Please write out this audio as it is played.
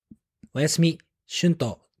おやすみ、春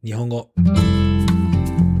と日本語。皆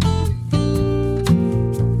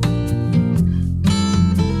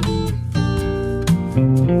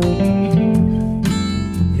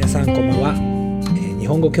さんこんばんは、日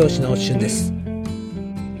本語教師の春です。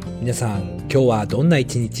皆さん、今日はどんな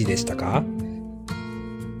一日でしたか？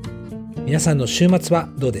皆さんの週末は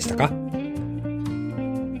どうでしたか？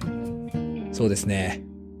そうですね。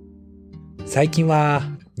最近は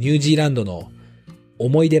ニュージーランドの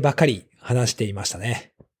思い出ばかり話していました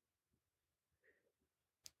ね。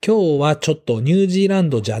今日はちょっとニュージーラン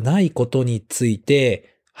ドじゃないことについ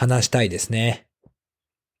て話したいですね。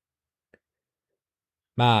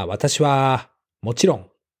私はもちろん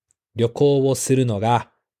旅行をするのが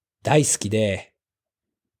大好きで、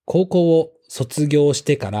高校を卒業し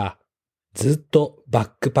てからずっとバッ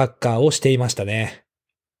クパッカーをしていましたね。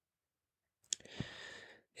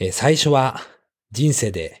最初は人生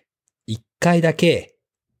で一回だけ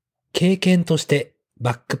経験として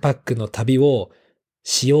バックパックの旅を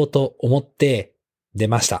しようと思って出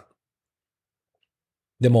ました。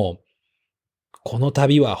でも、この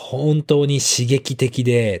旅は本当に刺激的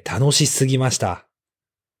で楽しすぎました。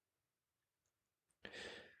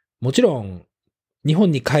もちろん、日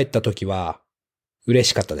本に帰った時は嬉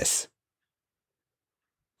しかったです。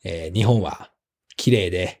日本は綺麗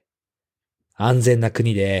で安全な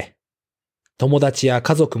国で、友達や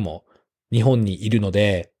家族も日本にいるの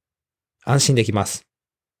で安心できます。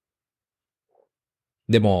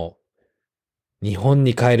でも、日本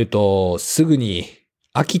に帰るとすぐに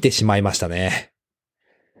飽きてしまいましたね。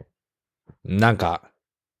なんか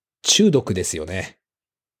中毒ですよね。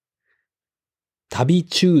旅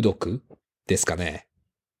中毒ですかね。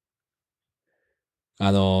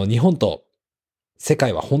日本と世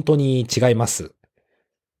界は本当に違います。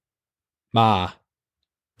だ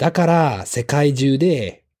から世界中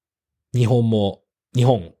で日本も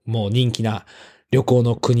人気な旅行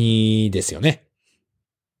の国ですよね。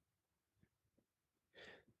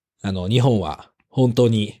日本は本当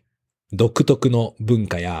に独特の文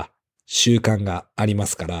化や習慣がありま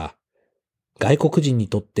すから、外国人に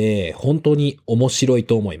とって本当に面白い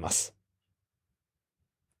と思います。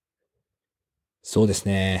そうです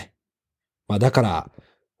ね。だから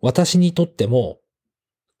私にとっても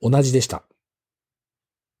同じでした。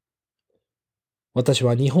私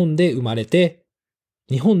は日本で生まれて、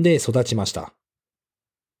日本で育ちました。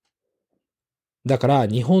だから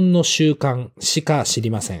日本の習慣しか知り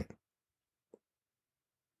ません。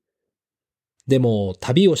でも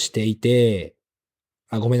旅をしていて、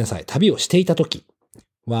旅をしていた時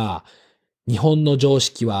は、日本の常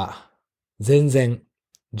識は全然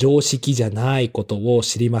常識じゃないことを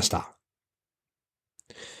知りました。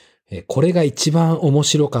これが一番面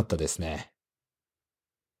白かったですね。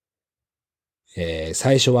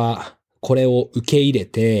最初はこれを受け入れ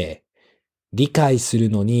て理解する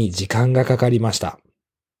のに時間がかかりました。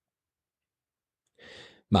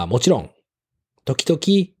もちろん、時々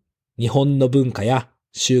日本の文化や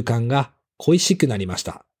習慣が恋しくなりまし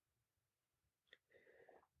た。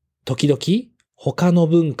時々他の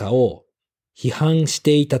文化を批判し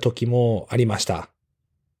ていた時もありました。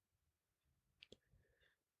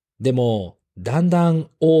でも、だんだん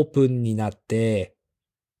オープンになって、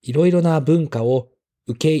いろいろな文化を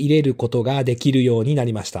受け入れることができるようにな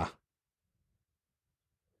りました。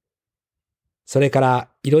それから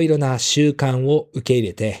いろいろな習慣を受け入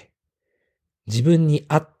れて、自分に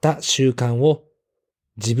合った習慣を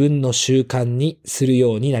自分の習慣にする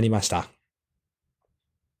ようになりました。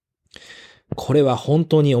これは本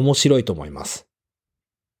当に面白いと思います。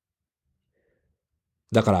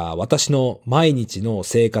だから私の毎日の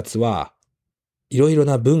生活はいろいろ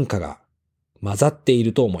な文化が混ざってい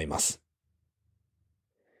ると思います。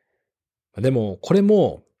でもこれ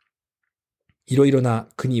もいろいろな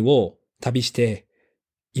国を旅して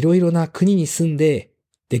いろいろな国に住んで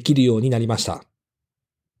できるようになりました。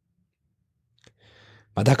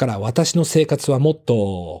だから私の生活はもっ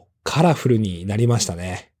とカラフルになりました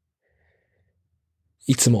ね。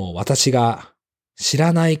いつも私が知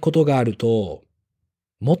らないことがあると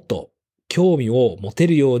もっと興味を持て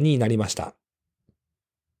るようになりました。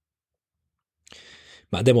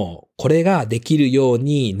でも、これができるよう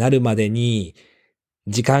になるまでに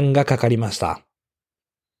時間がかかりました。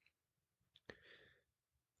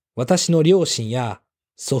私の両親や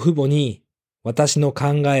祖父母に私の考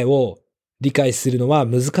えを理解するのは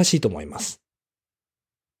難しいと思います。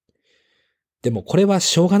でもこれは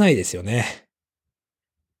しょうがないですよね。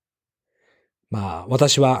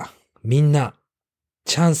私はみんな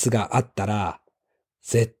チャンスがあったら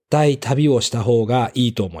絶対旅をした方がい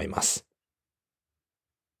いと思います。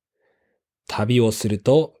旅をする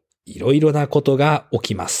といろいろなことが起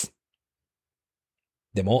きます。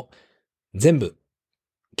でも、全部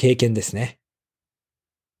経験ですね。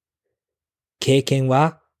経験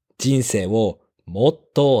は人生をも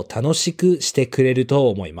っと楽しくしてくれると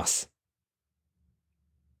思います。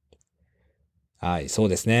はい、そう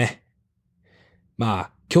ですね。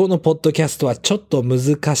今日のポッドキャストはちょっと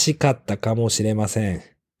難しかったかもしれません。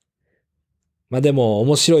でも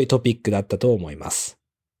面白いトピックだったと思います。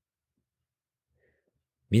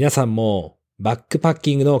皆さんもバックパッ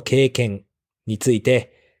キングの経験につい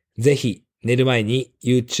て、ぜひ寝る前に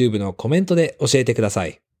YouTube のコメントで教えてくださ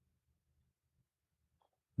い。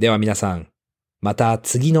では皆さん、また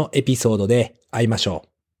次のエピソードで会いましょう。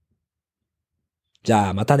じゃ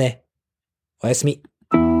あまたね。おやすみ。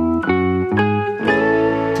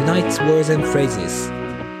Tonight's words and phrases.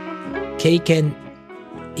 経験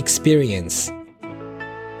experience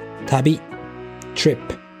旅 trip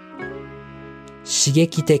刺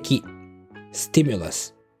激的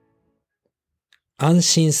stimulus 安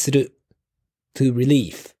心する to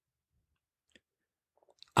relieve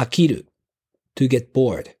飽きる to get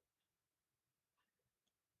bored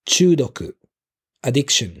中毒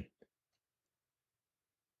addiction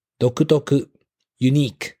独特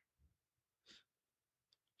unique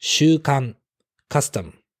習慣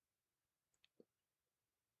custom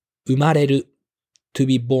生まれる to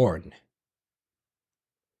be born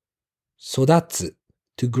育つ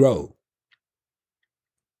to grow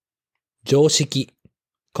常識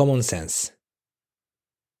common sense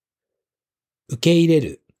受け入れ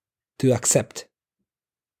る to accept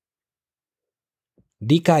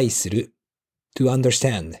理解する to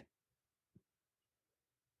understand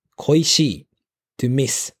恋しい to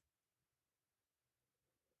miss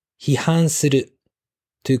批判する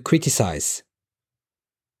to criticize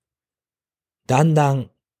だんだん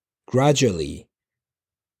gradually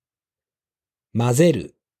混ぜ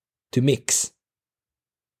る to mix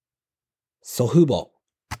祖父母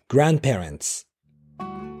grandparents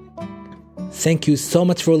Thank you so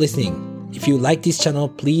much for listening. If you like this channel,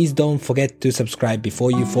 please don't forget to subscribe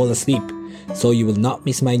before you fall asleep so you will not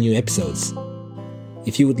miss my new episodes.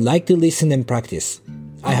 If you would like to listen and practice,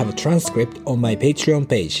 I have a transcript on my Patreon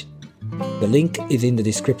page. The link is in the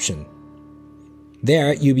description.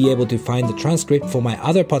 There, you'll be able to find the transcript for my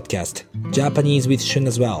other podcast, Japanese with Shun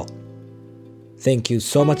as well. Thank you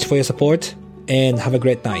so much for your support, and have a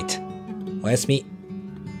great night. おやすみ。